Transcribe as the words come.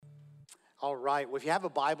All right, well, if you have a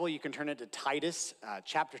Bible, you can turn it to Titus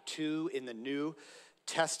chapter 2 in the New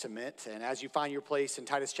Testament. And as you find your place in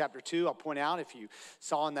Titus chapter 2, I'll point out, if you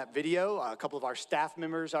saw in that video, a couple of our staff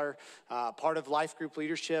members are part of life group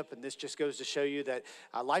leadership. And this just goes to show you that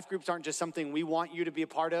life groups aren't just something we want you to be a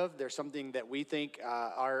part of. They're something that we think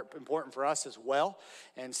are important for us as well.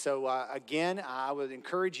 And so, again, I would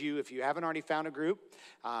encourage you, if you haven't already found a group,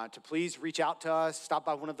 to please reach out to us, stop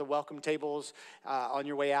by one of the welcome tables on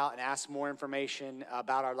your way out and ask more information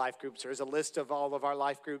about our life groups. There is a list of all of our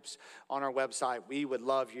life groups on our website. We would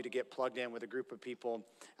love you to get plugged in with a group of people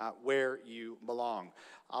where you belong.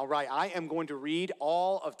 All right, I am going to read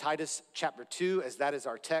all of Titus chapter 2, as that is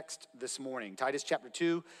our text this morning. Titus chapter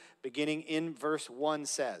 2, beginning in verse 1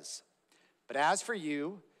 says, "But as for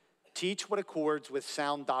you, teach what accords with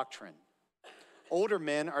sound doctrine. Older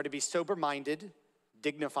men are to be sober-minded,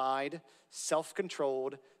 dignified,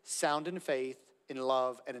 self-controlled, sound in faith, in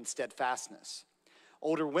love, and in steadfastness.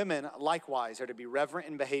 Older women likewise are to be reverent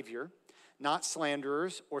in behavior, not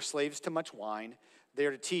slanderers or slaves to much wine. They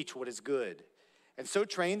are to teach what is good. And so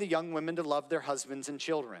train the young women to love their husbands and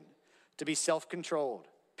children, to be self-controlled,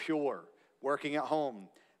 pure, working at home,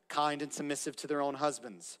 kind and submissive to their own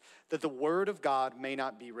husbands, that the word of God may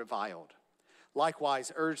not be reviled.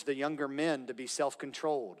 Likewise, urge the younger men to be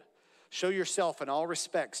self-controlled. Show yourself in all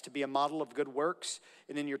respects to be a model of good works,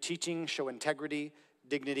 and in your teaching show integrity,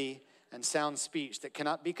 dignity, and sound speech that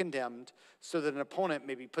cannot be condemned, so that an opponent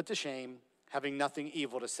may be put to shame, having nothing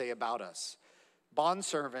evil to say about us.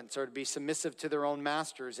 Bondservants are to be submissive to their own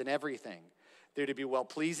masters in everything. They're to be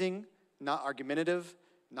well-pleasing, not argumentative,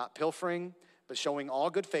 not pilfering, but showing all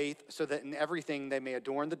good faith, so that in everything they may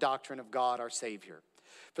adorn the doctrine of God our Savior.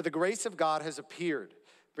 For the grace of God has appeared,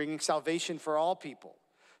 bringing salvation for all people,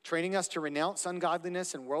 training us to renounce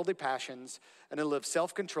ungodliness and worldly passions, and to live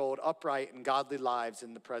self-controlled, upright, and godly lives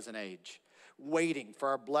in the present age, waiting for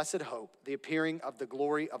our blessed hope, the appearing of the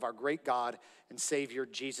glory of our great God and Savior,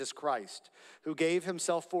 Jesus Christ, who gave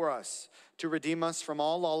himself for us to redeem us from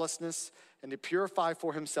all lawlessness and to purify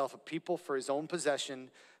for himself a people for his own possession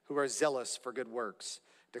who are zealous for good works.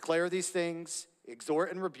 Declare these things, exhort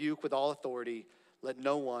and rebuke with all authority. Let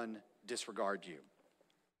no one disregard you."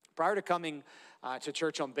 Prior to coming to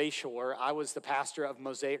church on Bayshore, I was the pastor of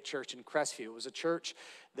Mosaic Church in Crestview. It was a church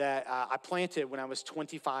that I planted when I was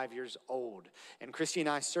 25 years old. And Christy and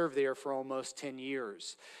I served there for almost 10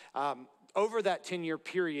 years. Over that 10-year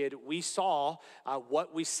period, we saw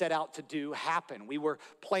what we set out to do happen. We were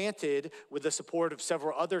planted with the support of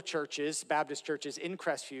several other churches, Baptist churches in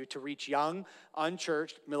Crestview, to reach young,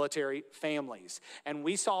 unchurched military families. And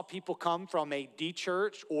we saw people come from a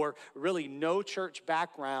de-church or really no church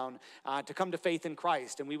background to come to faith in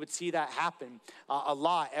Christ. And we would see that happen a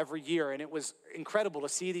lot every year. And it was incredible to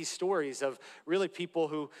see these stories of really people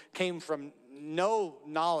who came from no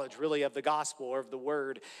knowledge really of the gospel or of the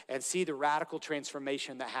word, and see the radical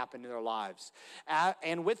transformation that happened in their lives.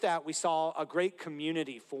 And with that, we saw a great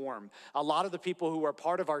community form. A lot of the people who were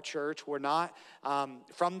part of our church were not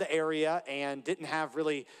from the area and didn't have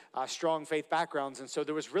really strong faith backgrounds. And so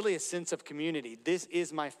there was really a sense of community. This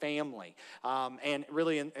is my family. And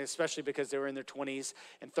really, especially because they were in their 20s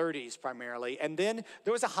and 30s primarily. And then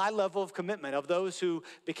there was a high level of commitment of those who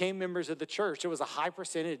became members of the church. There was a high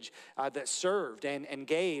percentage that served and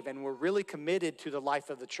gave and were really committed to the life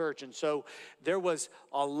of the church. And so there was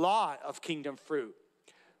a lot of kingdom fruit.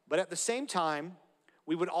 But at the same time,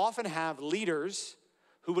 we would often have leaders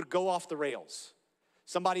who would go off the rails.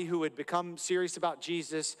 Somebody who would become serious about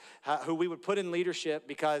Jesus, who we would put in leadership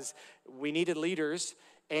because we needed leaders,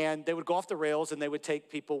 and they would go off the rails and they would take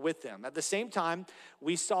people with them. At the same time,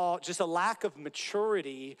 we saw just a lack of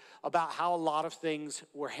maturity about how a lot of things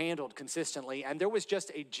were handled consistently. And there was just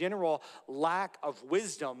a general lack of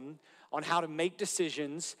wisdom on how to make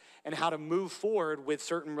decisions and how to move forward with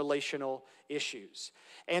certain relational issues.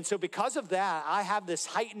 And so because of that, I have this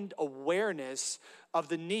heightened awareness of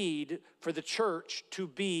the need for the church to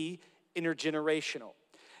be intergenerational.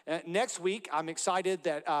 Next week, I'm excited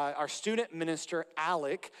that our student minister,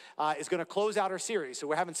 Alec, is going to close out our series. So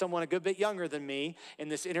we're having someone a good bit younger than me in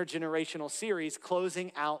this intergenerational series,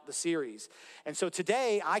 closing out the series. And so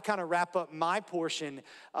today, I kind of wrap up my portion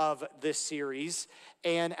of this series.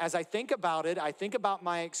 And as I think about it, I think about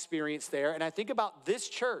my experience there, and I think about this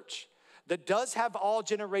church that does have all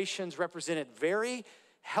generations represented very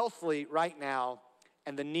healthily right now,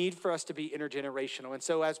 and the need for us to be intergenerational. And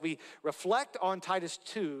so as we reflect on Titus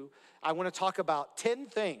 2, I want to talk about 10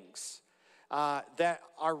 things that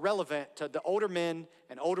are relevant to the older men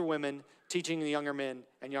and older women teaching the younger men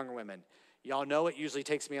and younger women. Y'all know it usually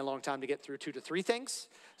takes me a long time to get through 2 to 3 things,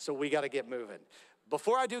 so we got to get moving.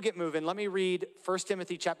 before I do get moving, let me read 1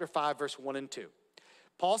 Timothy chapter 5, verse 1 and 2.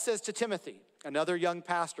 Paul says to Timothy, another young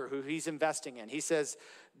pastor who he's investing in, he says,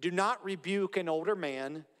 do not rebuke an older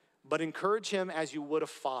man, but encourage him as you would a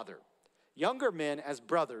father. Younger men as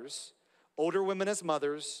brothers, older women as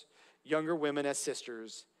mothers, younger women as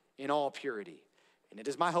sisters, in all purity. And it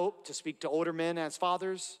is my hope to speak to older men as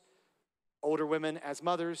fathers, older women as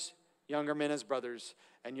mothers, younger men as brothers,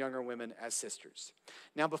 and younger women as sisters.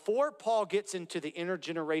 Now, before Paul gets into the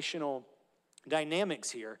intergenerational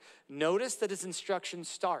dynamics here, notice that his instruction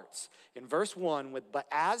starts in verse 1 with, but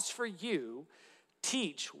as for you,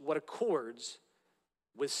 teach what accords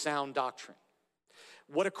with sound doctrine.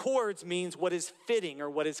 What accords means what is fitting or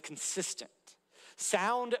what is consistent.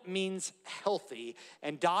 Sound means healthy,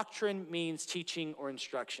 and doctrine means teaching or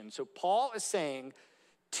instruction. So Paul is saying,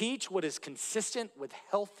 teach what is consistent with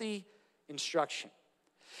healthy instruction.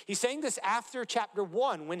 He's saying this after chapter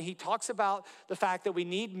 1 when he talks about the fact that we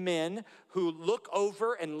need men who look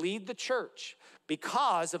over and lead the church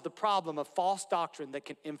because of the problem of false doctrine that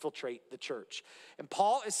can infiltrate the church. And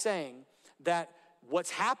Paul is saying that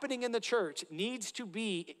what's happening in the church needs to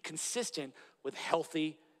be consistent with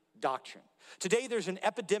healthy doctrine. Today, there's an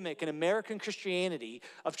epidemic in American Christianity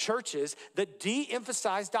of churches that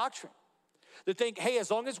de-emphasize doctrine. That think, hey,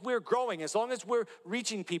 as long as we're growing, as long as we're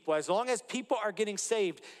reaching people, as long as people are getting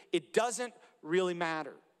saved, it doesn't really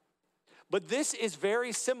matter. But this is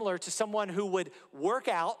very similar to someone who would work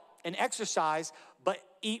out and exercise, but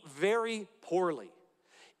eat very poorly.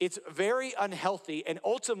 It's very unhealthy, and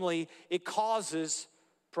ultimately, it causes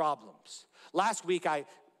problems. Last week, I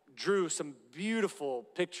drew some beautiful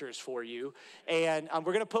pictures for you, and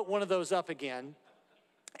we're gonna put one of those up again.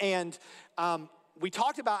 And we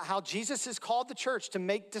talked about how Jesus has called the church to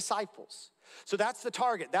make disciples. So that's the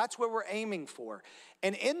target. That's where we're aiming for.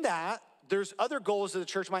 And in that, there's other goals that the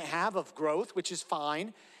church might have of growth, which is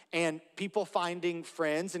fine, and people finding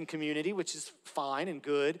friends and community, which is fine and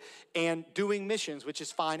good, and doing missions, which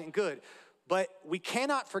is fine and good. But we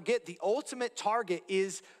cannot forget the ultimate target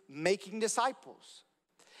is making disciples.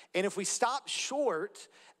 And if we stop short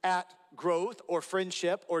at growth or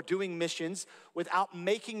friendship or doing missions without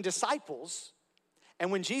making disciples,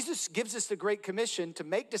 and when Jesus gives us the Great Commission to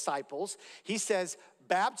make disciples, he says,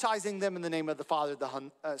 baptizing them in the name of the Father,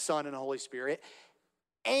 the Son, and the Holy Spirit,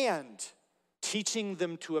 and teaching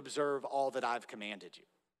them to observe all that I've commanded you.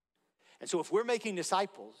 And so if we're making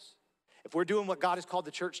disciples, if we're doing what God has called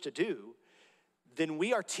the church to do, then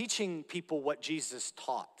we are teaching people what Jesus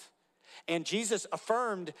taught. And Jesus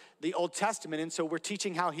affirmed the Old Testament, and so we're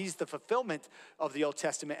teaching how he's the fulfillment of the Old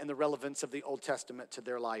Testament and the relevance of the Old Testament to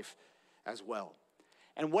their life as well.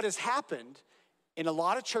 And what has happened in a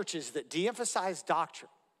lot of churches that de-emphasize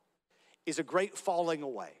doctrine is a great falling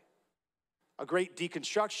away, a great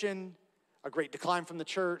deconstruction, a great decline from the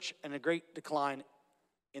church, and a great decline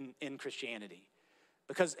in Christianity.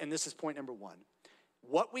 Because, and this is point number one,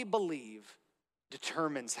 what we believe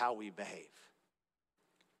determines how we behave.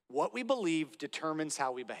 What we believe determines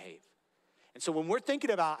how we behave. And so when we're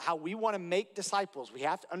thinking about how we want to make disciples, we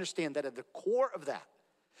have to understand that at the core of that,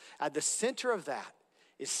 at the center of that,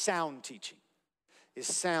 is sound teaching, is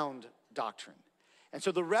sound doctrine. And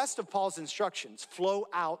so the rest of Paul's instructions flow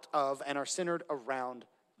out of and are centered around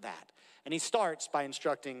that. And he starts by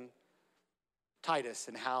instructing Titus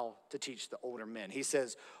in how to teach the older men. He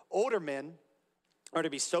says, older men are to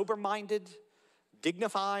be sober-minded,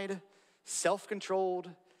 dignified,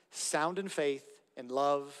 self-controlled, sound in faith, in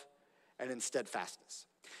love, and in steadfastness.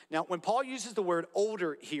 Now, when Paul uses the word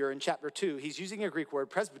older here in chapter 2, he's using a Greek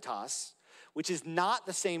word, presbytos, which is not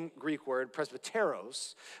the same Greek word,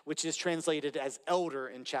 presbyteros, which is translated as elder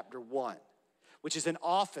in chapter 1, which is an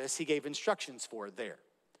office he gave instructions for there.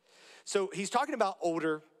 So he's talking about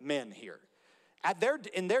older men here.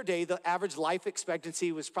 In their day, the average life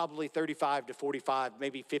expectancy was probably 35 to 45,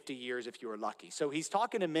 maybe 50 years if you were lucky. So he's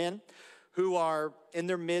talking to men who are in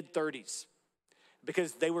their mid-30s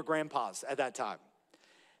because they were grandpas at that time.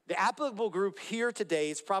 The applicable group here today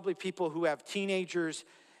is probably people who have teenagers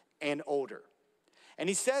and older. And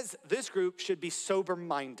he says this group should be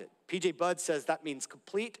sober-minded. P.J. Budd says that means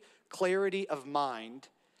complete clarity of mind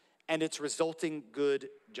and its resulting good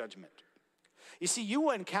judgment. You see, you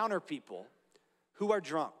will encounter people who are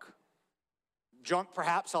drunk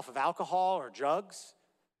perhaps off of alcohol or drugs,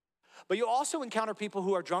 but you'll also encounter people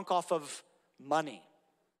who are drunk off of money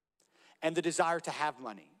and the desire to have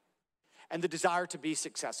money and the desire to be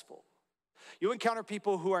successful. You'll encounter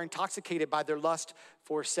people who are intoxicated by their lust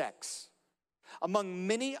for sex, among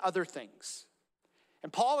many other things.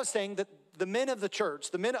 And Paul is saying that the men of the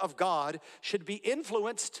church, the men of God, should be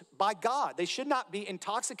influenced by God. They should not be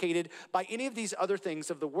intoxicated by any of these other things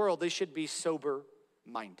of the world. They should be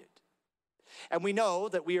sober-minded. And we know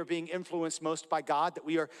that we are being influenced most by God, that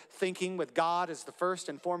we are thinking with God as the first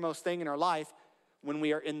and foremost thing in our life when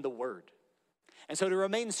we are in the Word. And so to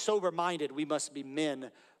remain sober-minded, we must be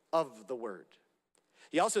men of the Word.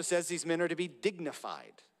 He also says these men are to be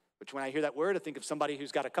dignified, which when I hear that word, I think of somebody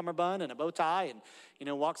who's got a cummerbund and a bow tie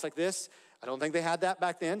and, walks like this. I don't think they had that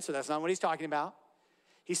back then, so that's not what he's talking about.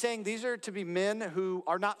 He's saying these are to be men who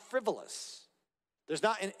are not frivolous. There's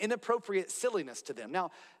not an inappropriate silliness to them.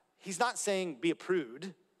 Now, he's not saying be a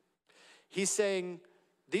prude. He's saying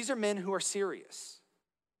these are men who are serious.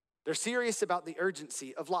 They're serious about the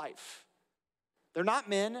urgency of life. They're not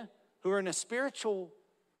men who are in a spiritual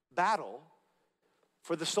battle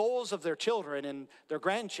for the souls of their children and their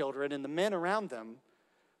grandchildren and the men around them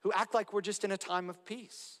who act like we're just in a time of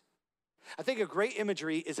peace. I think a great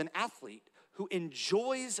imagery is an athlete who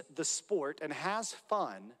enjoys the sport and has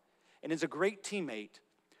fun and is a great teammate,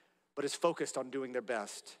 but is focused on doing their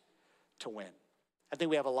best to win. I think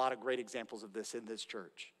we have a lot of great examples of this in this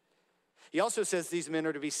church. He also says these men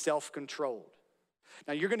are to be self-controlled.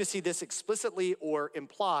 Now, you're going to see this explicitly or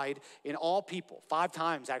implied in all people. 5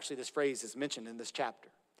 times, actually, this phrase is mentioned in this chapter.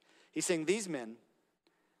 He's saying these men,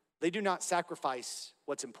 they do not sacrifice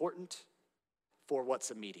what's important for what's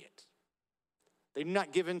immediate. They do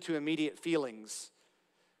not give in to immediate feelings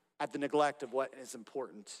at the neglect of what is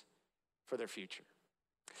important for their future.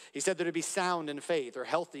 He said they're to be sound in faith or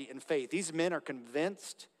healthy in faith. These men are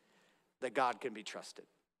convinced that God can be trusted.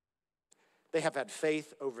 They have had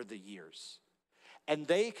faith over the years. And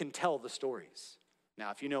they can tell the stories.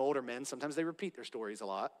 Now, if you know older men, sometimes they repeat their stories a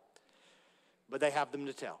lot, but they have them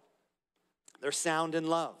to tell. They're sound in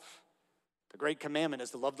love. The great commandment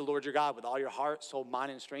is to love the Lord your God with all your heart, soul,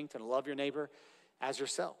 mind, and strength, and to love your neighbor as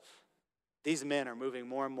yourself. These men are moving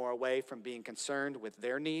more and more away from being concerned with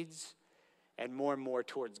their needs and more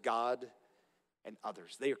towards God and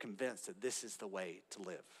others. They are convinced that this is the way to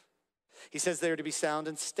live. He says they are to be sound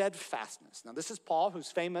in steadfastness. Now, this is Paul,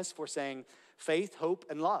 who's famous for saying faith, hope,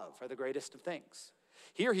 and love are the greatest of things.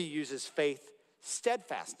 Here he uses faith,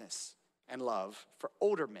 steadfastness, and love for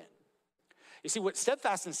older men. You see, what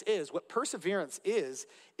steadfastness is, what perseverance is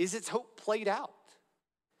its hope played out.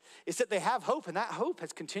 It's that they have hope, and that hope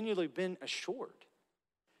has continually been assured.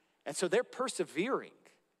 And so they're persevering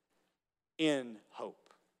in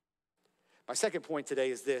hope. My second point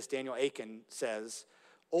today is this. Daniel Akin says,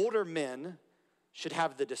 older men should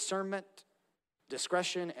have the discernment,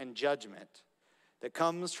 discretion, and judgment that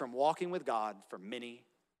comes from walking with God for many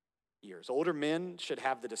years. Older men should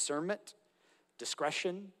have the discernment,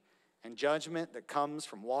 discretion, and judgment that comes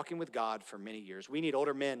from walking with God for many years. We need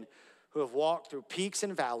older men who have walked through peaks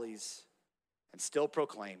and valleys and still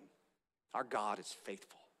proclaim, our God is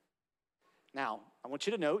faithful. Now, I want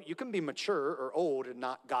you to know, you can be mature or old and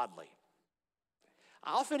not godly.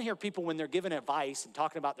 I often hear people when they're giving advice and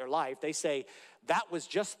talking about their life, they say, that was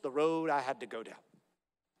just the road I had to go down.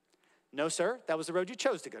 No, sir, that was the road you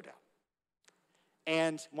chose to go down.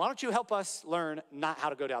 And why don't you help us learn not how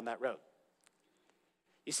to go down that road?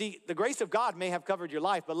 You see, the grace of God may have covered your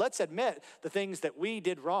life, but let's admit the things that we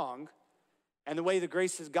did wrong and the way the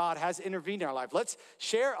grace of God has intervened in our life. Let's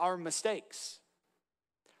share our mistakes.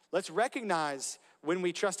 Let's recognize when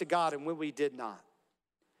we trusted God and when we did not.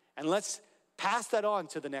 And let's pass that on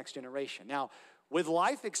to the next generation. Now, with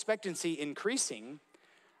life expectancy increasing,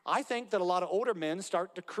 I think that a lot of older men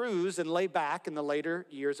start to cruise and lay back in the later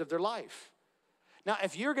years of their life. Now,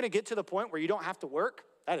 if you're going to get to the point where you don't have to work,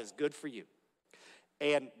 that is good for you.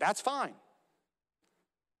 And that's fine.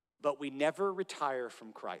 But we never retire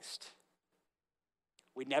from Christ.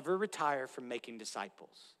 We never retire from making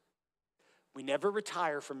disciples. We never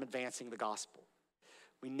retire from advancing the gospel.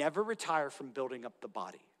 We never retire from building up the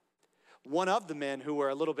body. One of the men who were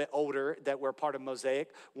a little bit older that were part of Mosaic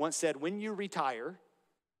once said, when you retire,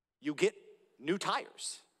 you get new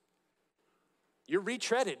tires. You're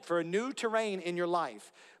retreaded for a new terrain in your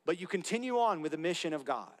life, but you continue on with the mission of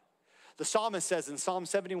God. The psalmist says in Psalm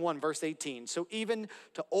 71, verse 18, so even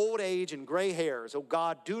to old age and gray hairs, O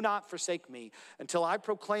God, do not forsake me until I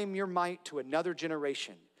proclaim your might to another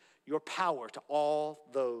generation, your power to all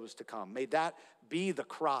those to come. May that be the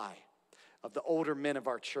cry of the older men of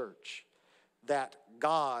our church, that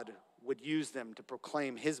God would use them to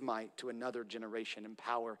proclaim his might to another generation and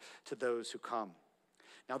power to those who come.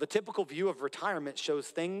 Now, the typical view of retirement shows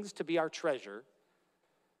things to be our treasure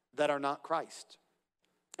that are not Christ.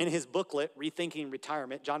 In his booklet, Rethinking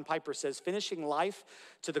Retirement, John Piper says, finishing life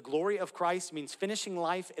to the glory of Christ means finishing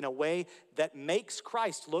life in a way that makes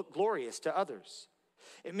Christ look glorious to others.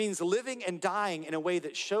 It means living and dying in a way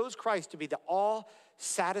that shows Christ to be the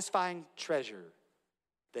all-satisfying treasure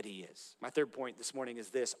that he is. My third point this morning is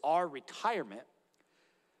this: our retirement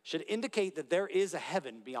should indicate that there is a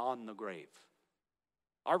heaven beyond the grave.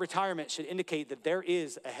 Our retirement should indicate that there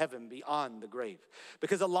is a heaven beyond the grave.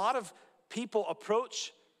 Because a lot of people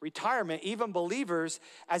approach retirement, even believers,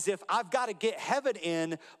 as if I've got to get heaven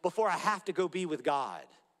in before I have to go be with God.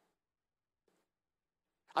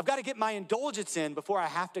 I've got to get my indulgence in before I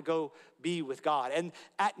have to go be with God. And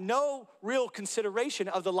at no real consideration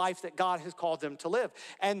of the life that God has called them to live.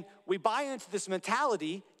 And we buy into this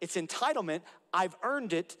mentality, it's entitlement, I've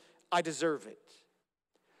earned it, I deserve it.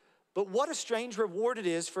 But what a strange reward it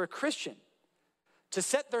is for a Christian to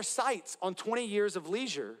set their sights on 20 years of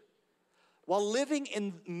leisure while living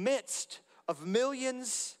in the midst of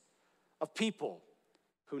millions of people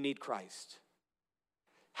who need Christ.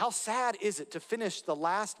 How sad is it to finish the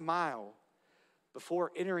last mile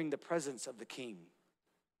before entering the presence of the King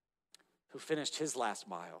who finished his last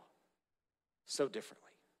mile so differently?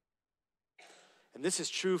 And this is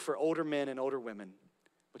true for older men and older women,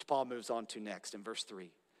 which Paul moves on to next in verse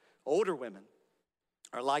 3. Older women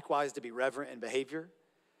are likewise to be reverent in behavior,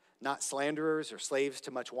 not slanderers or slaves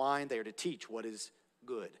to much wine. They are to teach what is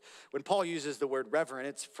good. When Paul uses the word reverent,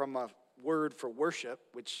 it's from a word for worship,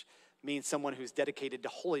 which means someone who's dedicated to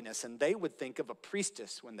holiness. And they would think of a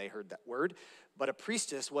priestess when they heard that word, but a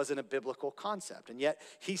priestess wasn't a biblical concept. And yet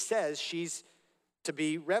he says she's to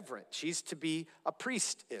be reverent. She's to be a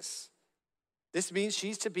priestess. This means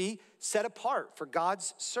she's to be set apart for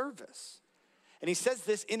God's service. And he says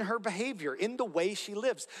this in her behavior, in the way she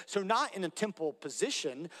lives. So not in a temple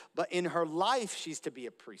position, but in her life, she's to be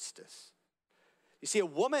a priestess. You see, a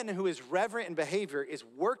woman who is reverent in behavior is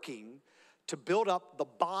working to build up the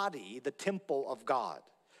body, the temple of God,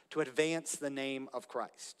 to advance the name of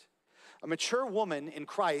Christ. A mature woman in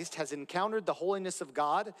Christ has encountered the holiness of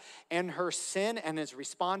God and her sin and has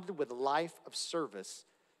responded with a life of service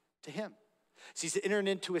to him. She's entered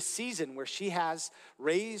into a season where she has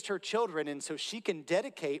raised her children, and so she can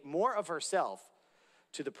dedicate more of herself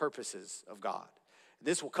to the purposes of God.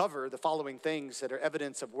 This will cover the following things that are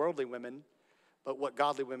evidence of worldly women, but what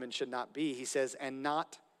godly women should not be. He says, and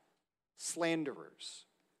not slanderers.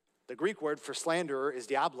 The Greek word for slanderer is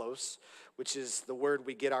diablos, which is the word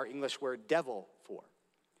we get our English word devil for.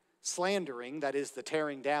 Slandering, that is the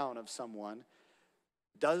tearing down of someone,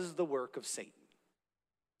 does the work of Satan.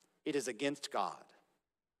 It is against God.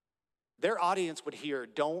 Their audience would hear,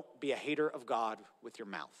 don't be a hater of God with your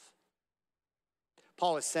mouth.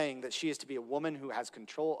 Paul is saying that she is to be a woman who has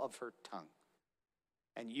control of her tongue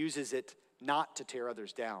and uses it not to tear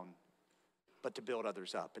others down, but to build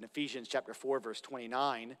others up. In Ephesians chapter 4, verse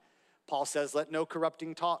 29, Paul says, let no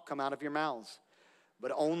corrupting talk come out of your mouths,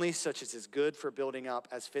 but only such as is good for building up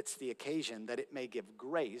as fits the occasion, that it may give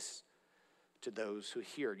grace to those who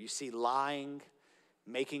hear. You see, lying,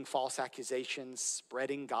 making false accusations,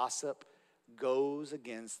 spreading gossip goes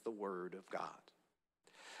against the word of God.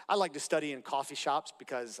 I like to study in coffee shops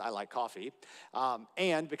because I like coffee,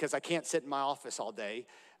 and because I can't sit in my office all day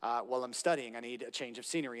while I'm studying. I need a change of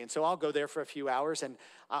scenery, and so I'll go there for a few hours, and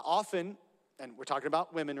often, and we're talking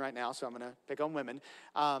about women right now, so I'm going to pick on women,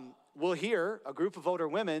 we'll hear a group of older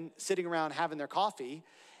women sitting around having their coffee,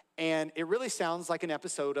 and it really sounds like an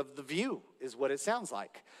episode of The View is what it sounds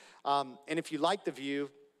like. And if you like The View,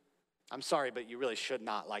 I'm sorry, but you really should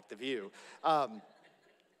not like The View.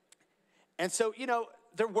 And so,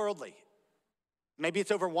 they're worldly. Maybe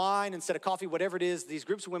it's over wine instead of coffee, whatever it is. These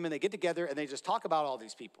groups of women, they get together and they just talk about all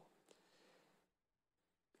these people.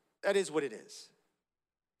 That is what it is.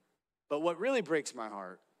 But what really breaks my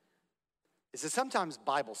heart is that sometimes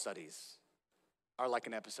Bible studies are like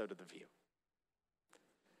an episode of The View.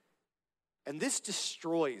 And this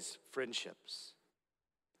destroys friendships.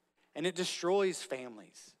 And it destroys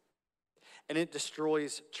families. And it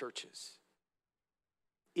destroys churches.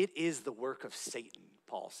 It is the work of Satan,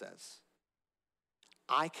 Paul says.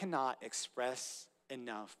 I cannot express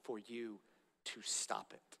enough for you to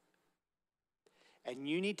stop it. And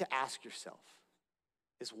you need to ask yourself,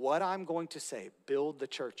 is what I'm going to say build the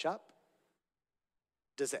church up?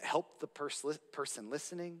 Does it help the person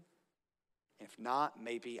listening? If not,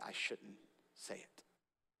 maybe I shouldn't say it.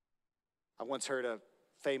 I once heard a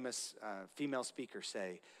famous female speaker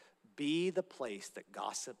say, be the place that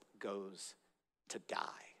gossip goes to die.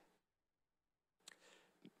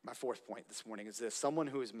 My fourth point this morning is this: someone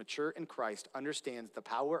who is mature in Christ understands the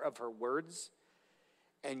power of her words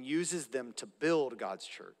and uses them to build God's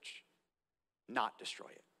church, not destroy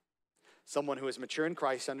it. Someone who is mature in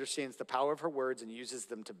Christ understands the power of her words and uses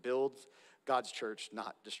them to build God's church,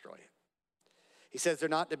 not destroy it. He says they're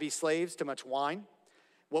not to be slaves to much wine.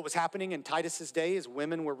 What was happening in Titus's day is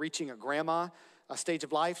women were reaching a stage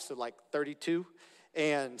of life, so like 32,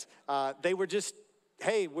 and they were just,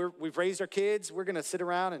 hey, we've raised our kids, we're gonna sit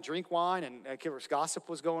around and drink wine, and gossip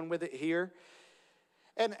was going with it here.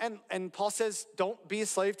 And Paul says, don't be a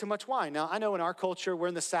slave to much wine. Now, I know in our culture, we're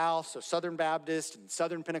in the South, so Southern Baptist and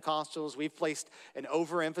Southern Pentecostals, we've placed an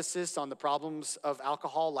overemphasis on the problems of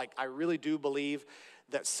alcohol. Like, I really do believe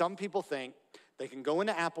that some people think they can go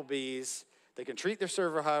into Applebee's, they can treat their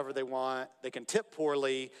server however they want, they can tip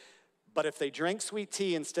poorly, but if they drank sweet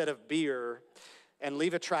tea instead of beer and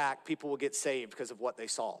leave a tract, people will get saved because of what they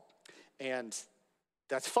saw. And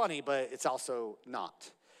that's funny, but it's also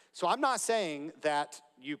not. So I'm not saying that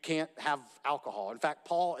you can't have alcohol. In fact,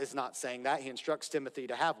 Paul is not saying that. He instructs Timothy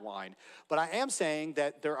to have wine. But I am saying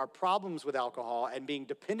that there are problems with alcohol, and being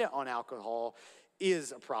dependent on alcohol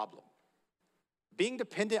is a problem. Being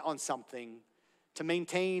dependent on something to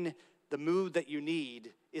maintain the mood that you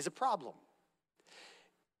need is a problem.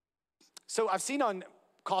 So I've seen on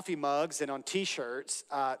coffee mugs and on t-shirts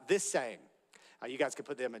this saying. You guys can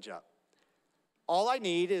put the image up. All I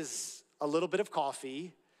need is a little bit of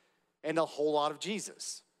coffee and a whole lot of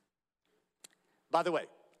Jesus. By the way,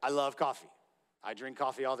 I love coffee. I drink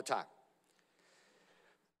coffee all the time.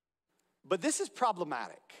 But this is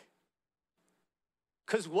problematic.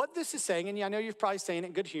 Because what this is saying, and I know you're probably saying it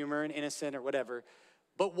in good humor and innocent or whatever,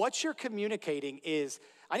 but what you're communicating is,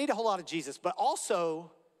 I need a whole lot of Jesus, but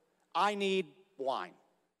also I need wine,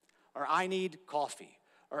 or I need coffee,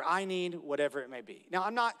 or I need whatever it may be. Now,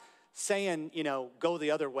 I'm not saying, go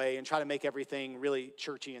the other way and try to make everything really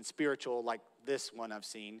churchy and spiritual like this one I've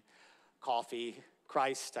seen. Coffee,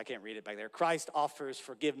 Christ, I can't read it back there. Christ offers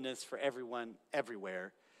forgiveness for everyone,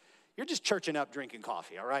 everywhere. You're just churching up drinking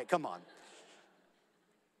coffee, all right? Come on.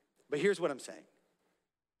 But here's what I'm saying.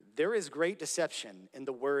 There is great deception in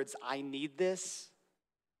the words, I need this,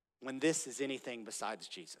 when this is anything besides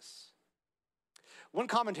Jesus. One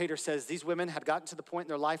commentator says these women had gotten to the point in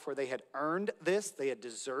their life where they had earned this, they had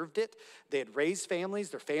deserved it, they had raised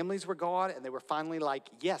families, their families were gone, and they were finally like,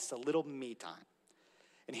 yes, a little me time.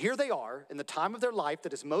 And here they are in the time of their life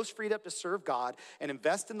that is most freed up to serve God and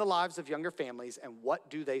invest in the lives of younger families, and what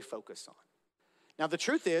do they focus on? Now, the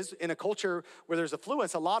truth is, in a culture where there's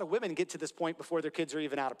affluence, a lot of women get to this point before their kids are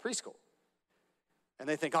even out of preschool. And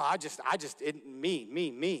they think,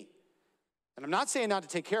 me. And I'm not saying not to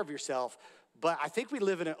take care of yourself, but I think we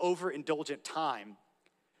live in an overindulgent time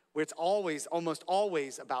where it's almost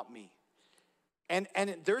always about me. And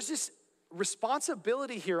there's this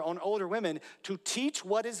responsibility here on older women to teach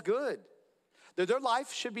what is good. Their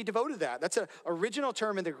life should be devoted to that. That's an original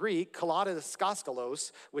term in the Greek,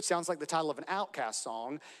 kaladiskaskalos, which sounds like the title of an Outkast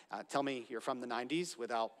song. Tell me you're from the 90s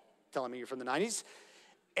without telling me you're from the 90s.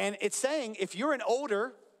 And it's saying if you're an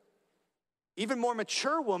older, even more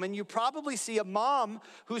mature woman, you probably see a mom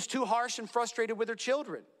who's too harsh and frustrated with her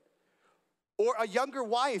children, or a younger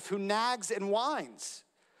wife who nags and whines,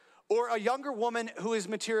 or a younger woman who is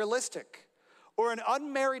materialistic, or an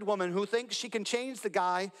unmarried woman who thinks she can change the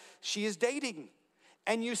guy she is dating.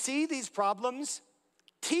 And you see these problems,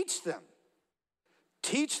 teach them.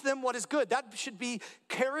 Teach them what is good. That should be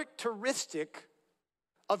characteristic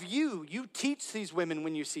of you. You teach these women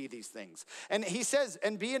when you see these things. And he says,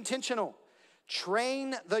 and be intentional.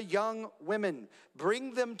 Train the young women.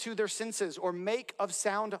 Bring them to their senses, or make of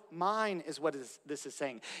sound mind is what this is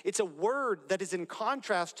saying. It's a word that is in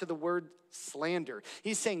contrast to the word slander.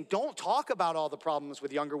 He's saying, don't talk about all the problems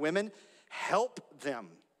with younger women. Help them.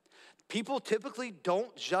 People typically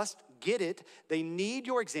don't just get it. They need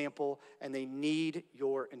your example, and they need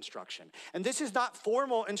your instruction. And this is not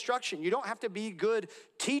formal instruction. You don't have to be a good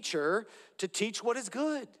teacher to teach what is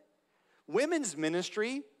good. Women's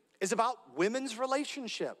ministry is about women's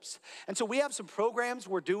relationships. And so we have some programs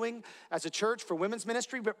we're doing as a church for women's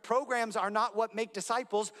ministry, but programs are not what make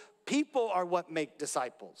disciples. People are what make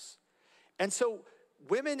disciples. And so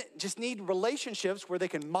women just need relationships where they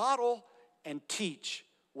can model and teach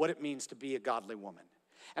what it means to be a godly woman.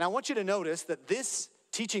 And I want you to notice that this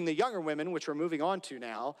teaching the younger women, which we're moving on to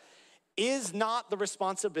now, is not the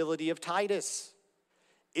responsibility of Titus.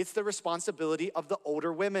 It's the responsibility of the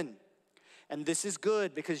older women. And this is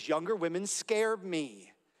good because younger women scare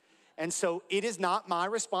me. And so it is not my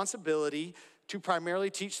responsibility to primarily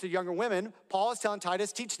teach the younger women. Paul is telling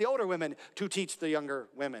Titus, teach the older women to teach the younger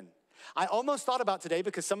women. I almost thought about today,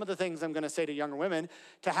 because some of the things I'm gonna say to younger women,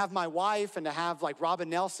 to have my wife and to have like Robin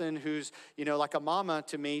Nelson, who's, like a mama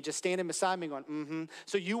to me, just standing beside me going,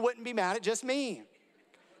 so you wouldn't be mad at just me.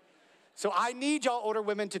 So I need y'all older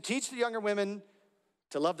women to teach the younger women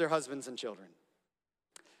to love their husbands and children.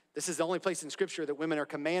 This is the only place in Scripture that women are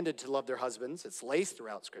commanded to love their husbands. It's laced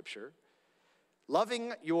throughout Scripture.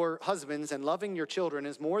 Loving your husbands and loving your children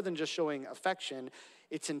is more than just showing affection.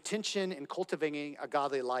 It's intention in cultivating a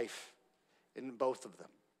godly life in both of them.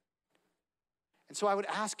 And so I would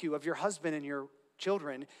ask you, of your husband and your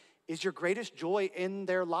children, is your greatest joy in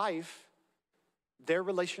their life their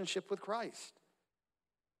relationship with Christ?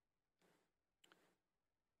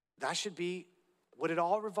 That should be what it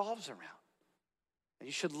all revolves around. And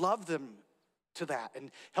you should love them to that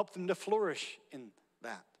and help them to flourish in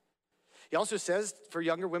that. He also says for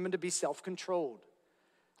younger women to be self-controlled.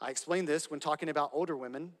 I explained this when talking about older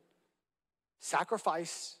women.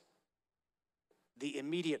 Sacrifice the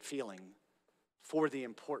immediate feeling for the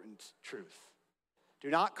important truth. Do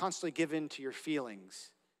not constantly give in to your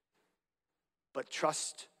feelings, but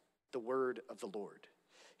trust the word of the Lord.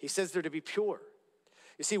 He says they're to be pure.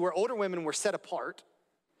 You see, where older women were set apart,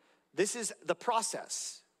 this is the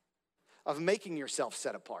process of making yourself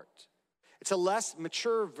set apart. It's a less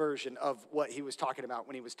mature version of what he was talking about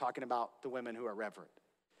when he was talking about the women who are reverent.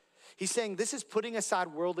 He's saying this is putting aside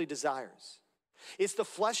worldly desires. It's the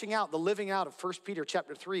fleshing out, the living out of 1 Peter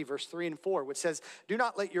chapter 3, verse 3 and 4, which says, do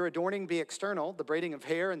not let your adorning be external, the braiding of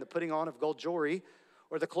hair and the putting on of gold jewelry,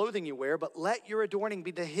 or the clothing you wear, but let your adorning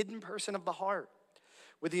be the hidden person of the heart,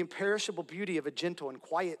 with the imperishable beauty of a gentle and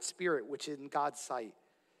quiet spirit, which in God's sight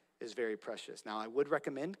is very precious. Now, I would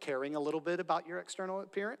recommend caring a little bit about your external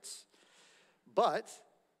appearance, but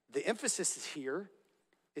the emphasis here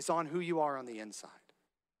is on who you are on the inside.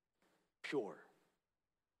 Pure.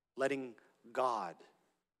 Letting God's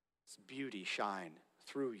beauty shine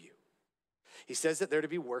through you. He says that they're to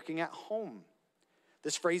be working at home.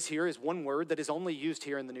 This phrase here is one word that is only used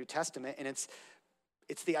here in the New Testament, and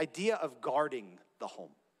it's the idea of guarding the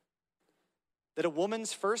home. That a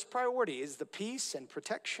woman's first priority is the peace and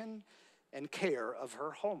protection and care of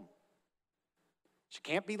her home. She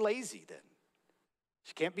can't be lazy then.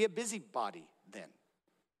 She can't be a busybody then.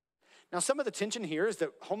 Now, some of the tension here is that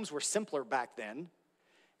homes were simpler back then,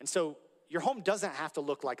 and so your home doesn't have to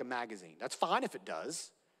look like a magazine. That's fine if it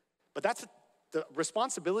does, but the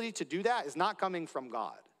responsibility to do that is not coming from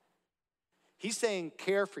God. He's saying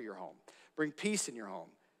care for your home, bring peace in your home,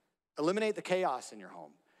 eliminate the chaos in your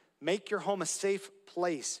home, make your home a safe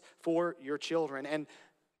place for your children and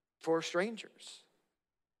for strangers.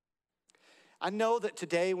 I know that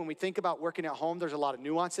today when we think about working at home, there's a lot of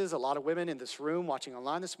nuances. A lot of women in this room watching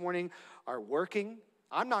online this morning are working.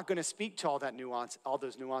 I'm not going to speak to all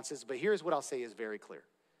those nuances, but here's what I'll say is very clear.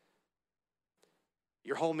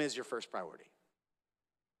 Your home is your first priority.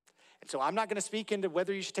 And so I'm not going to speak into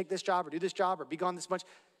whether you should take this job or do this job or be gone this much.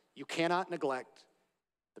 You cannot neglect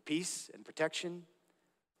the peace and protection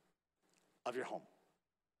of your home.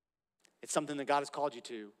 It's something that God has called you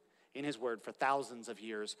to in his word for thousands of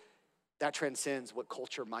years. That transcends what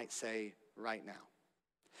culture might say right now.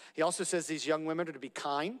 He also says these young women are to be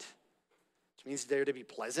kind, which means they're to be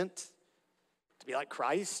pleasant, to be like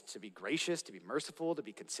Christ, to be gracious, to be merciful, to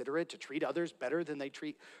be considerate, to treat others better than they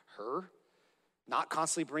treat her, not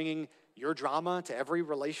constantly bringing your drama to every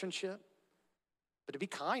relationship, but to be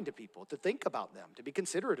kind to people, to think about them, to be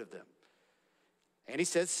considerate of them. And he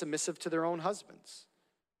says submissive to their own husbands.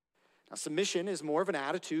 Now, submission is more of an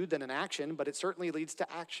attitude than an action, but it certainly leads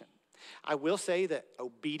to action. I will say that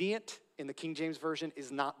obedient in the King James Version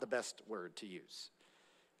is not the best word to use.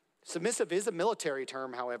 Submissive is a military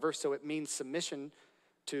term, however, so it means submission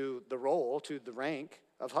to the role, to the rank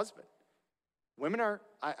of husband. Women are,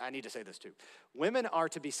 I need to say this too, women are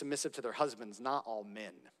to be submissive to their husbands, not all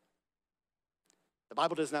men. The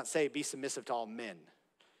Bible does not say be submissive to all men.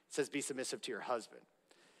 It says be submissive to your husband.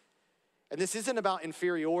 And this isn't about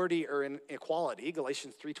inferiority or inequality.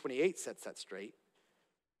 Galatians 3:28 sets that straight.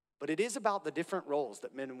 But it is about the different roles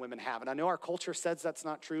that men and women have. And I know our culture says that's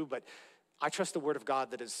not true, but I trust the word of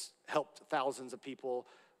God that has helped thousands of people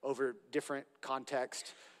over different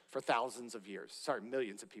contexts for thousands of years. Sorry,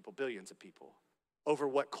 millions of people, billions of people, over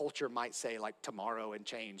what culture might say like tomorrow and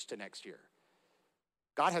change to next year.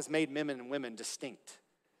 God has made men and women distinct.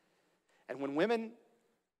 And when women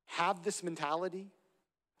have this mentality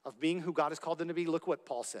of being who God has called them to be, look what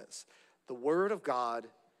Paul says. The word of God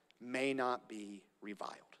may not be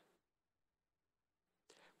reviled.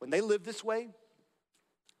 When they live this way,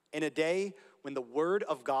 in a day when the word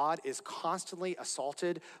of God is constantly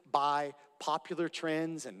assaulted by popular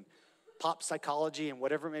trends and pop psychology and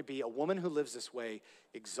whatever it may be, a woman who lives this way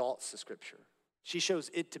exalts the scripture. She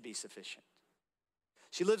shows it to be sufficient.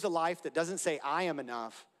 She lives a life that doesn't say, I am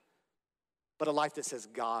enough, but a life that says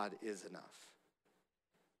God is enough.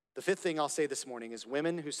 The fifth thing I'll say this morning is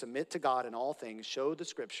women who submit to God in all things show the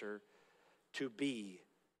scripture to be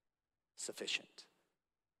sufficient.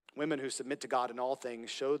 Women who submit to God in all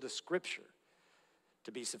things show the scripture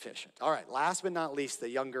to be sufficient. All right, last but not least, the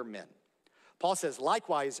younger men. Paul says,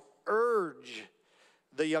 likewise, urge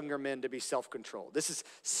the younger men to be self-controlled. This is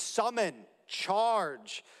summon,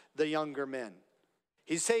 charge the younger men.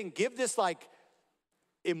 He's saying, give this like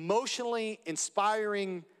emotionally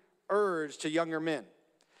inspiring urge to younger men.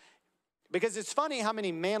 Because it's funny how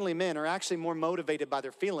many manly men are actually more motivated by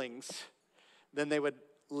their feelings than they would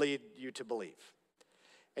lead you to believe.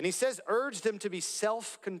 And he says, urge them to be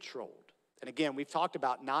self-controlled. And again, we've talked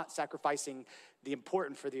about not sacrificing the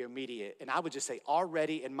important for the immediate. And I would just say,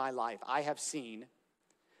 already in my life, I have seen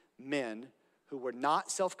men who were not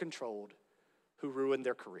self-controlled who ruined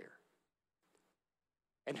their career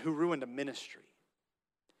and who ruined a ministry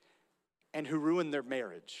and who ruined their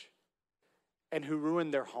marriage and who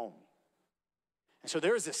ruined their home. And so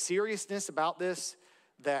there is a seriousness about this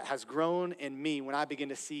that has grown in me when I begin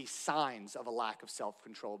to see signs of a lack of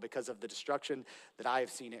self-control because of the destruction that I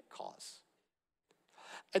have seen it cause.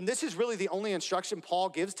 And this is really the only instruction Paul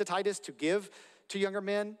gives to Titus to give to younger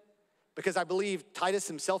men, because I believe Titus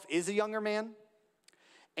himself is a younger man.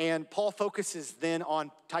 And Paul focuses then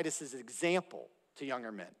on Titus's example to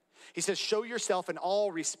younger men. He says, show yourself in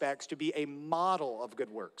all respects to be a model of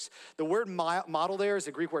good works. The word model there is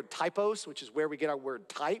the Greek word typos, which is where we get our word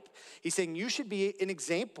type. He's saying you should be an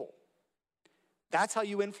example. That's how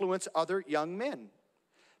you influence other young men.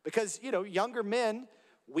 Because, younger men,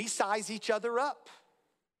 we size each other up.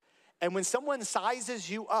 And when someone sizes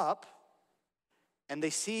you up and they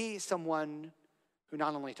see someone who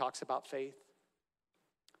not only talks about faith,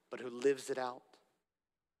 but who lives it out,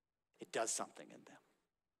 it does something in them.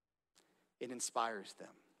 It inspires them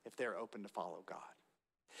if they're open to follow God.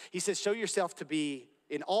 He says, show yourself to be,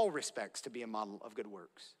 in all respects, to be a model of good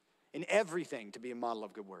works. In everything, to be a model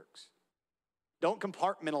of good works. Don't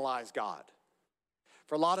compartmentalize God.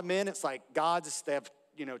 For a lot of men, it's like they have,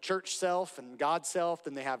 church self and God self,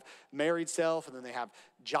 then they have married self, and then they have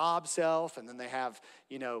job self, and then they have,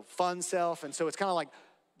 fun self. And so it's kind of like,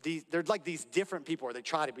 they're like these different people, or they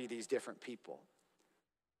try to be these different people.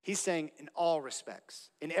 He's saying in all respects,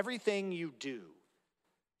 in everything you do,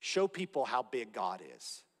 show people how big God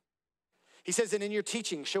is. He says, and in your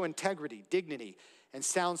teaching, show integrity, dignity, and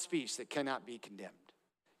sound speech that cannot be condemned.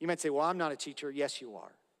 You might say, well, I'm not a teacher. Yes, you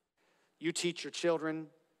are. You teach your children.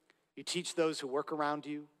 You teach those who work around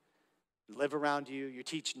you, live around you. You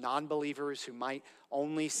teach non-believers who might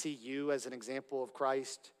only see you as an example of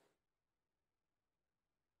Christ.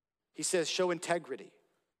 He says, show integrity.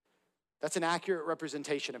 That's an accurate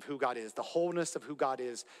representation of who God is, the wholeness of who God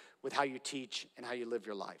is with how you teach and how you live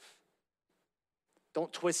your life.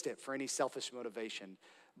 Don't twist it for any selfish motivation,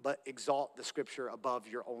 but exalt the scripture above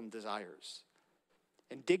your own desires.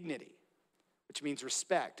 And dignity, which means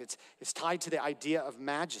respect. It's tied to the idea of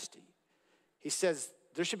majesty. He says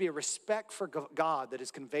there should be a respect for God that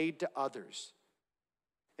is conveyed to others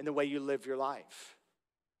in the way you live your life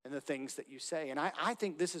and the things that you say. And I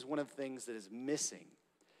think this is one of the things that is missing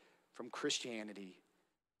from Christianity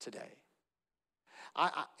today.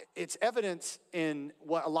 It's evidence in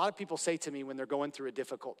what a lot of people say to me when they're going through a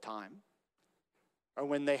difficult time or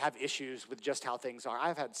when they have issues with just how things are.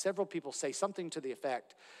 I've had several people say something to the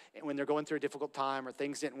effect when they're going through a difficult time or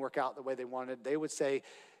things didn't work out the way they wanted. They would say,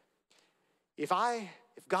 if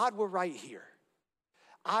God were right here,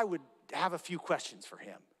 I would have a few questions for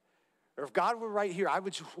him. Or if God were right here, I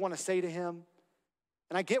would just want to say to him,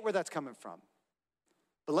 and I get where that's coming from.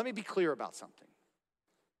 But let me be clear about something.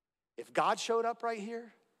 If God showed up right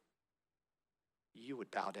here, you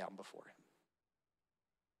would bow down before him.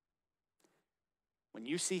 When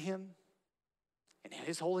you see him and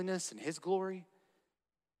his holiness and his glory,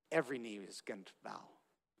 every knee is going to bow.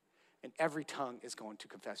 And every tongue is going to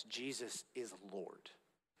confess Jesus is Lord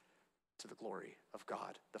to the glory of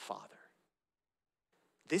God the Father.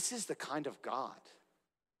 This is the kind of God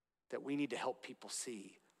that we need to help people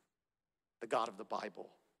see the God of the Bible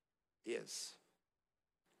is.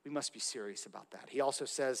 We must be serious about that. He also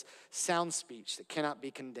says, sound speech that cannot be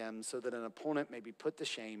condemned so that an opponent may be put to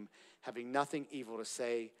shame, having nothing evil to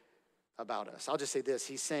say about us. I'll just say this.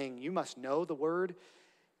 He's saying you must know the word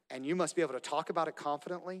and you must be able to talk about it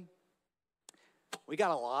confidently. We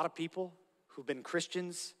got a lot of people who've been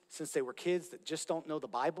Christians since they were kids that just don't know the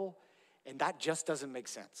Bible, and that just doesn't make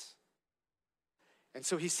sense. And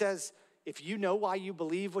so he says, if you know why you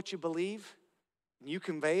believe what you believe, and you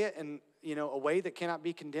convey it in, a way that cannot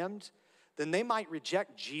be condemned, then they might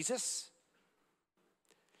reject Jesus,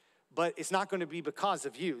 but it's not going to be because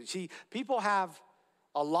of you. See, people have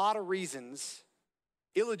a lot of reasons,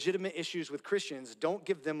 illegitimate issues with Christians. Don't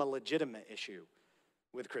give them a legitimate issue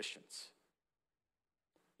with Christians.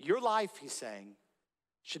 Your life, he's saying,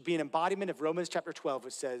 should be an embodiment of Romans chapter 12,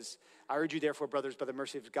 which says, I urge you therefore, brothers, by the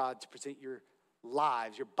mercy of God, to present your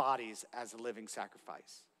lives, your bodies as a living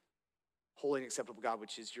sacrifice, holy and acceptable to God,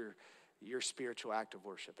 which is your spiritual act of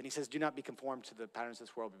worship. And he says, do not be conformed to the patterns of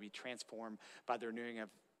this world, but be transformed by the renewing of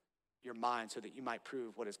your mind so that you might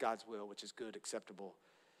prove what is God's will, which is good, acceptable,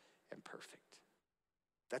 and perfect.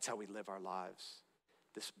 That's how we live our lives.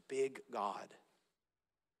 This big God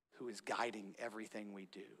who is guiding everything we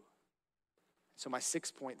do. So my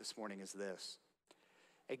sixth point this morning is this: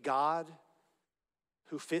 a God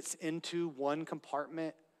who fits into one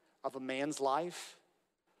compartment of a man's life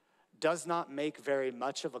does not make very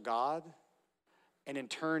much of a God, and in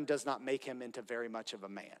turn does not make him into very much of a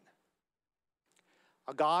man.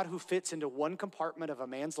 A God who fits into one compartment of a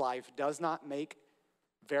man's life does not make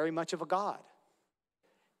very much of a God,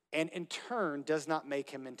 and in turn does not make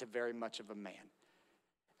him into very much of a man.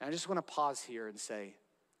 And I just want to pause here and say,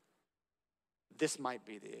 this might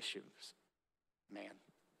be the issue, man.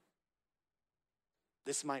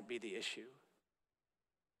 This might be the issue.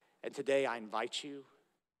 And today I invite you,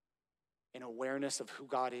 in awareness of who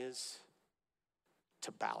God is,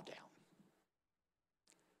 to bow down.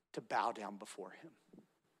 To bow down before him.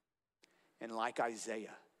 And like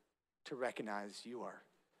Isaiah, to recognize you are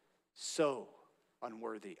so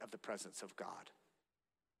unworthy of the presence of God.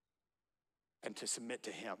 And to submit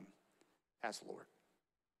to him as Lord.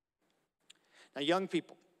 Now, young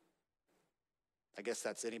people, I guess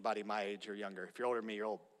that's anybody my age or younger. If you're older than me, you're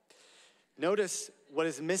old. Notice what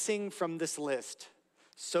is missing from this list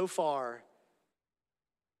so far.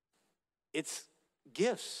 It's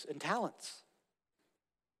gifts and talents.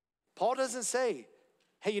 Paul doesn't say,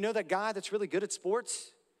 hey, you know that guy that's really good at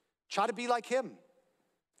sports? Try to be like him.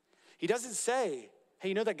 He doesn't say, hey,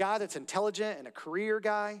 you know that guy that's intelligent and a career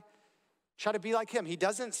guy? Try to be like him. He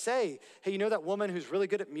doesn't say, hey, you know that woman who's really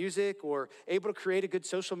good at music or able to create a good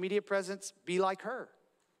social media presence? Be like her.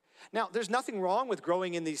 Now, there's nothing wrong with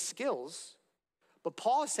growing in these skills, but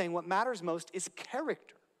Paul is saying what matters most is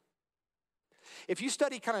character. If you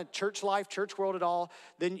study kind of church life, church world at all,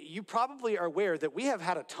 then you probably are aware that we have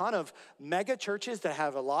had a ton of mega churches that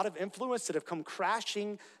have a lot of influence that have come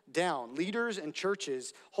crashing down. Leaders and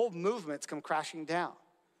churches, whole movements come crashing down.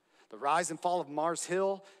 The rise and fall of Mars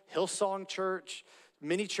Hill, Hillsong Church,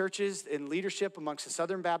 many churches in leadership amongst the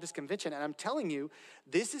Southern Baptist Convention. And I'm telling you,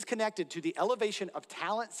 this is connected to the elevation of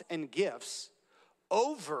talents and gifts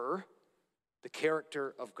over the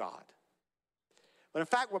character of God. But in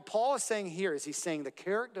fact, what Paul is saying here is he's saying the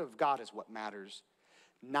character of God is what matters,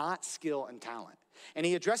 not skill and talent. And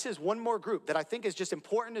he addresses one more group that I think is just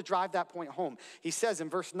important to drive that point home. He says in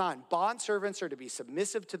verse 9, bondservants are to be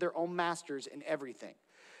submissive to their own masters in everything.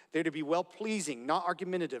 They're to be well-pleasing, not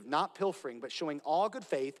argumentative, not pilfering, but showing all good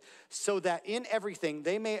faith, so that in everything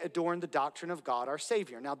they may adorn the doctrine of God our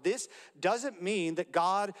Savior. Now, this doesn't mean that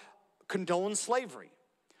God condones slavery.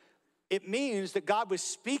 It means that God was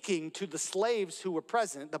speaking to the slaves who were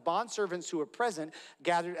present, the bondservants who were present,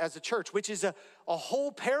 gathered as a church, which is a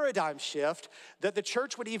whole paradigm shift, that the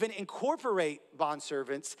church would even incorporate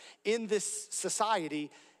bondservants in this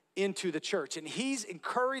society into the church. And he's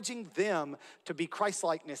encouraging them to be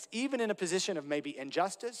Christ-likeness, even in a position of maybe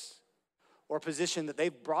injustice or a position that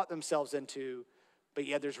they've brought themselves into, but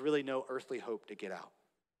yet there's really no earthly hope to get out.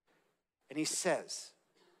 And he says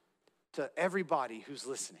to everybody who's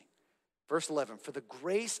listening, verse 11, for the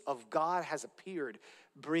grace of God has appeared,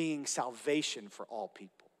 bringing salvation for all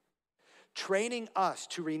people, training us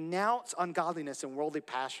to renounce ungodliness and worldly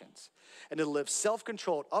passions, and to live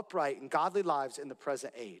self-controlled, upright, and godly lives in the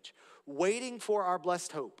present age, waiting for our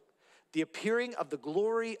blessed hope, the appearing of the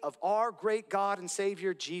glory of our great God and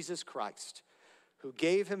Savior, Jesus Christ, who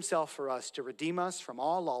gave himself for us to redeem us from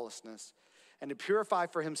all lawlessness and to purify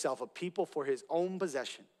for himself a people for his own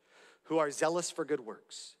possession, who are zealous for good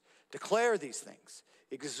works. Declare these things,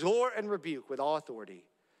 exhort and rebuke with all authority.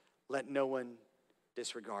 Let no one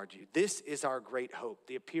disregard you. This is our great hope,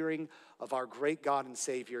 the appearing of our great God and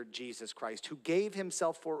Savior, Jesus Christ, who gave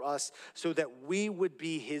himself for us so that we would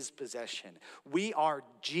be his possession. We are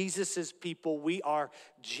Jesus's people. We are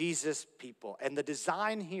Jesus' people. And the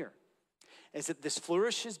design here is that this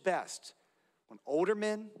flourishes best when older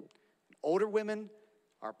men and older women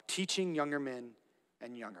are teaching younger men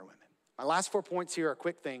and younger women. My last 4 points here are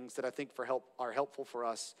quick things that I think are helpful for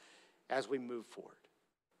us as we move forward.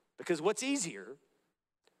 Because what's easier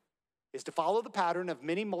is to follow the pattern of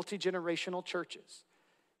many multi-generational churches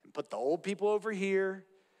and put the old people over here,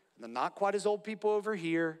 and the not quite as old people over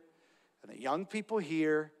here, and the young people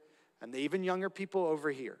here, and the even younger people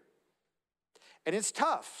over here. And it's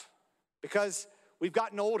tough because we've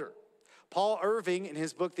gotten older. Paul Irving, in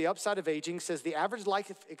his book, The Upside of Aging, says the average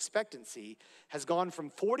life expectancy has gone from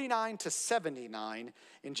 49 to 79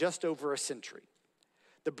 in just over a century.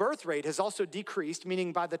 The birth rate has also decreased,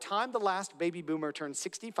 meaning by the time the last baby boomer turns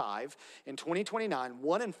 65 in 2029,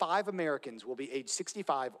 1 in 5 Americans will be age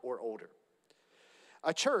 65 or older.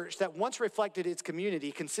 A church that once reflected its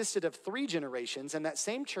community consisted of 3 generations, and that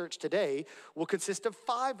same church today will consist of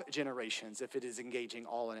 5 generations if it is engaging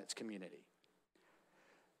all in its community.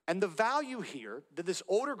 And the value here that this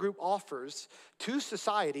older group offers to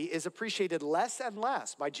society is appreciated less and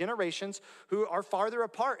less by generations who are farther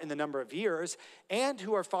apart in the number of years and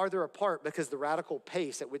who are farther apart because the radical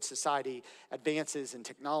pace at which society advances in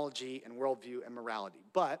technology and worldview and morality.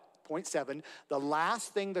 But, point 7, the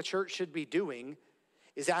last thing the church should be doing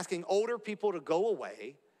is asking older people to go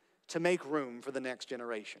away to make room for the next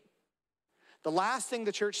generation. The last thing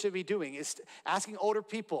the church should be doing is asking older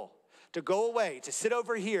people to go away, to sit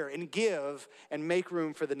over here and give and make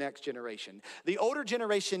room for the next generation. The older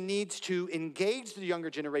generation needs to engage the younger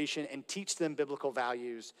generation and teach them biblical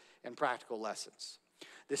values and practical lessons.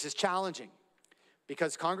 This is challenging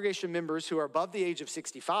because congregation members who are above the age of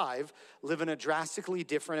 65 live in a drastically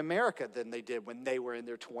different America than they did when they were in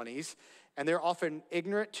their 20s, and they're often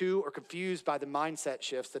ignorant to or confused by the mindset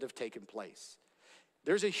shifts that have taken place.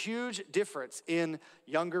 There's a huge difference in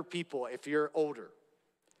younger people if you're older,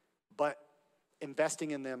 but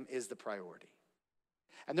investing in them is the priority.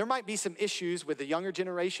 And there might be some issues with the younger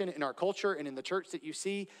generation in our culture and in the church that you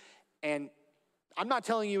see, and I'm not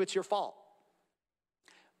telling you it's your fault,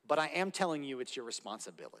 but I am telling you it's your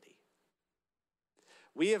responsibility.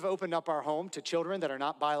 We have opened up our home to children that are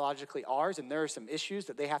not biologically ours, and there are some issues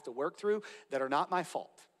that they have to work through that are not my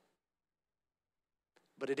fault.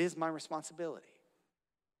 But it is my responsibility.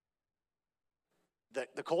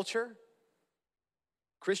 The culture,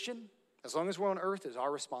 Christian, as long as we're on earth, is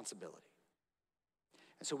our responsibility.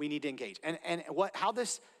 And so we need to engage. And how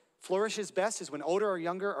this flourishes best is when older or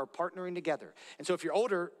younger are partnering together. And so if you're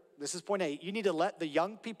older, this is point 8, you need to let the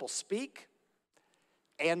young people speak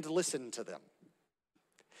and listen to them.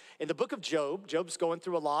 In the book of Job, Job's going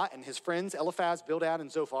through a lot, and his friends Eliphaz, Bildad,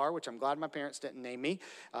 and Zophar, which I'm glad my parents didn't name me.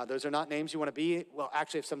 Those are not names you want to be. Well,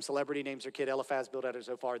 actually, if some celebrity names their kid Eliphaz, Bildad, or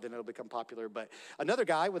Zophar, then it'll become popular. But another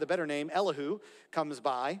guy with a better name, Elihu, comes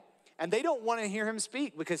by, and they don't want to hear him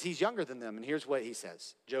speak because he's younger than them. And here's what he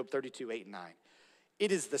says, Job 32, 8 and 9.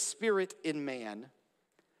 It is the spirit in man,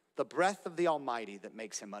 the breath of the Almighty that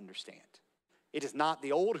makes him understand. It is not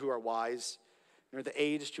the old who are wise, nor the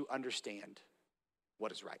aged who understand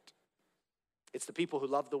what is right. It's the people who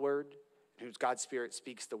love the word and whose God's Spirit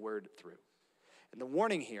speaks the word through. And the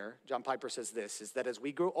warning here, John Piper says this, is that as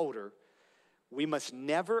we grow older, we must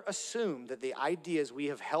never assume that the ideas we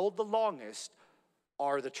have held the longest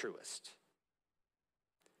are the truest.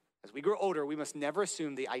 As we grow older, we must never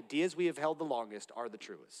assume the ideas we have held the longest are the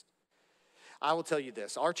truest. I will tell you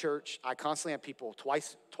this, our church, I constantly have people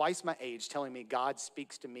twice my age telling me God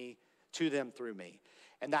speaks to them through me.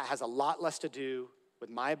 And that has a lot less to do with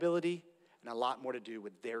my ability and a lot more to do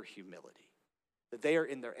with their humility. That they are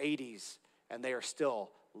in their 80s and they are still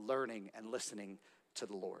learning and listening to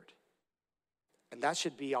the Lord. And that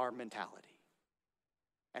should be our mentality.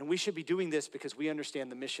 And we should be doing this because we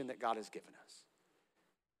understand the mission that God has given us.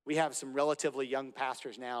 We have some relatively young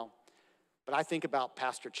pastors now, but I think about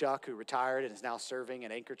Pastor Chuck, who retired and is now serving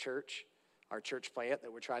at Anchor Church, our church plant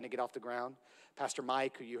that we're trying to get off the ground. Pastor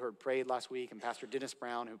Mike, who you heard prayed last week, and Pastor Dennis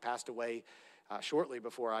Brown, who passed away shortly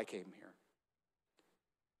before I came here.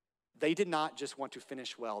 They did not just want to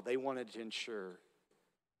finish well. They wanted to ensure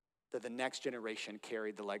that the next generation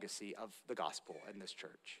carried the legacy of the gospel in this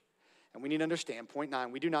church. And we need to understand, point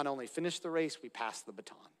 9, we do not only finish the race, we pass the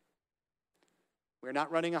baton. We're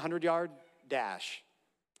not running a 100-yard dash.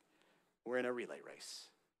 We're in a relay race.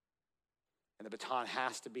 And the baton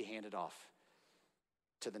has to be handed off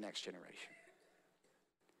to the next generation.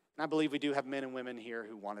 And I believe we do have men and women here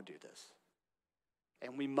who want to do this.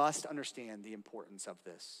 And we must understand the importance of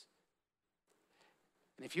this.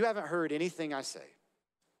 And if you haven't heard anything I say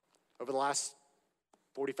over the last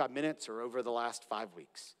 45 minutes or over the last 5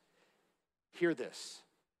 weeks, hear this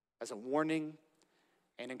as a warning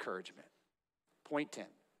and encouragement. Point 10,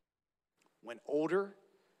 when older,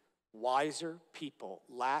 wiser people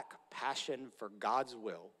lack passion for God's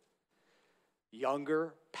will,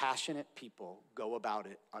 younger, passionate people go about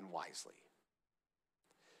it unwisely.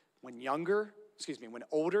 When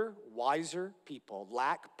older, wiser people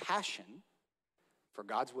lack passion for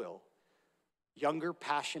God's will, younger,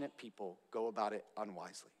 passionate people go about it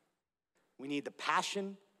unwisely. We need the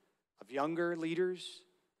passion of younger leaders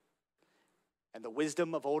and the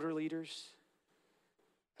wisdom of older leaders,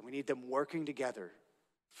 and we need them working together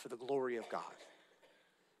for the glory of God.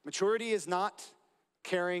 Maturity is not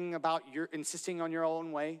caring about insisting on your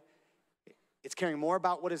own way. It's caring more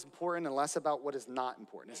about what is important and less about what is not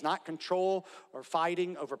important. It's not control or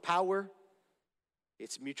fighting over power.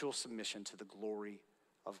 It's mutual submission to the glory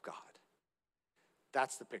of God.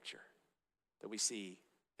 That's the picture that we see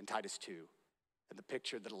in Titus 2 and the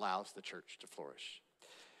picture that allows the church to flourish.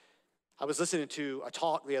 I was listening to a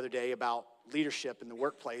talk the other day about leadership in the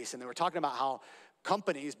workplace, and they were talking about how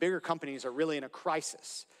bigger companies are really in a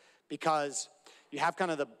crisis because you have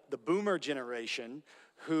kind of the boomer generation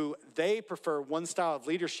who they prefer one style of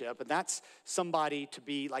leadership, and that's somebody to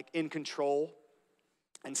be like in control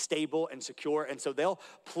and stable and secure. And so they'll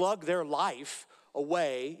plug their life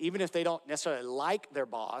away, even if they don't necessarily like their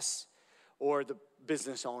boss or the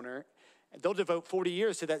business owner. They'll devote 40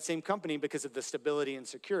 years to that same company because of the stability and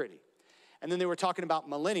security. And then they were talking about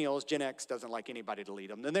millennials. Gen X doesn't like anybody to lead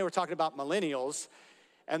them. Then they were talking about millennials,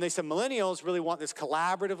 and they said millennials really want this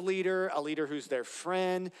collaborative leader, a leader who's their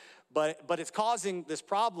friend, but it's causing this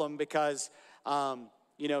problem because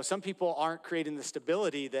some people aren't creating the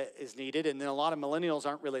stability that is needed, and then a lot of millennials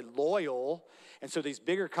aren't really loyal. And so these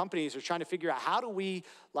bigger companies are trying to figure out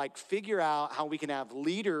how we can have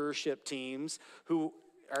leadership teams who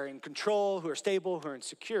are in control, who are stable, who are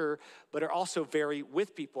insecure, but are also very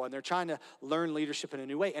with people, and they're trying to learn leadership in a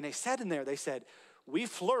new way. And they said, we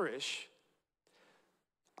flourish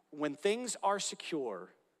when things are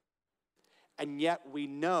secure, and yet we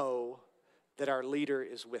know that our leader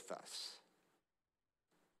is with us.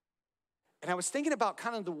 And I was thinking about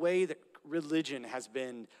kind of the way that religion has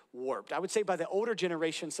been warped. I would say by the older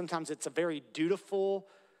generation, sometimes it's a very dutiful,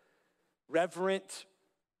 reverent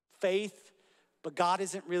faith, but God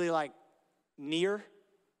isn't really like near.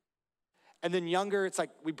 And then younger, it's like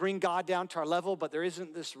we bring God down to our level, but there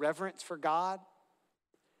isn't this reverence for God.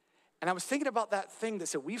 And I was thinking about that thing that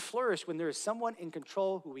said we flourish when there is someone in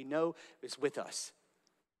control who we know is with us.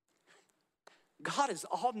 God is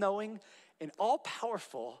all-knowing and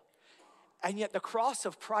all-powerful, and yet the cross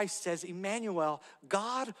of Christ says, Emmanuel,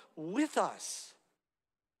 God with us.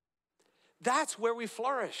 That's where we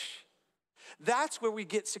flourish. That's where we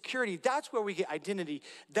get security. That's where we get identity.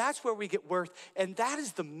 That's where we get worth. And that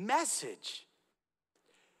is the message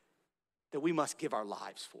that we must give our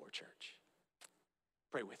lives for, church.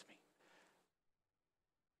 Pray with me.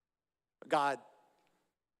 God,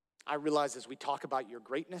 I realize as we talk about your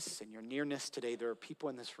greatness and your nearness today, there are people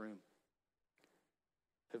in this room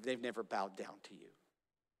who they've never bowed down to you.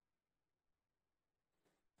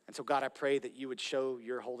 And so, God, I pray that you would show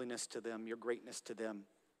your holiness to them, your greatness to them,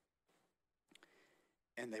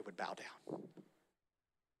 and they would bow down.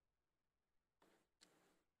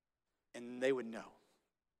 And they would know,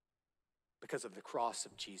 because of the cross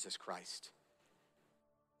of Jesus Christ,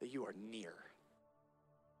 that you are near.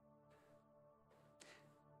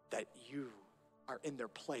 That you are in their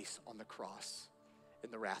place on the cross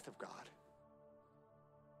in the wrath of God.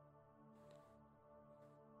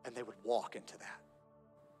 And they would walk into that.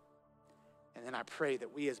 And then I pray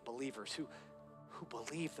that we as believers who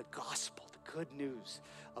believe the gospel, the good news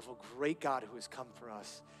of a great God who has come for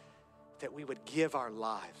us, that we would give our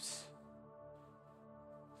lives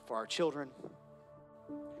for our children,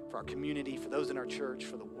 for our community, for those in our church,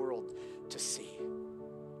 for the world to see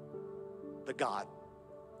the God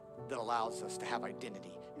that allows us to have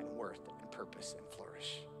identity and worth and purpose and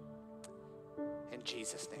flourish. In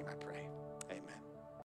Jesus' name I pray, amen.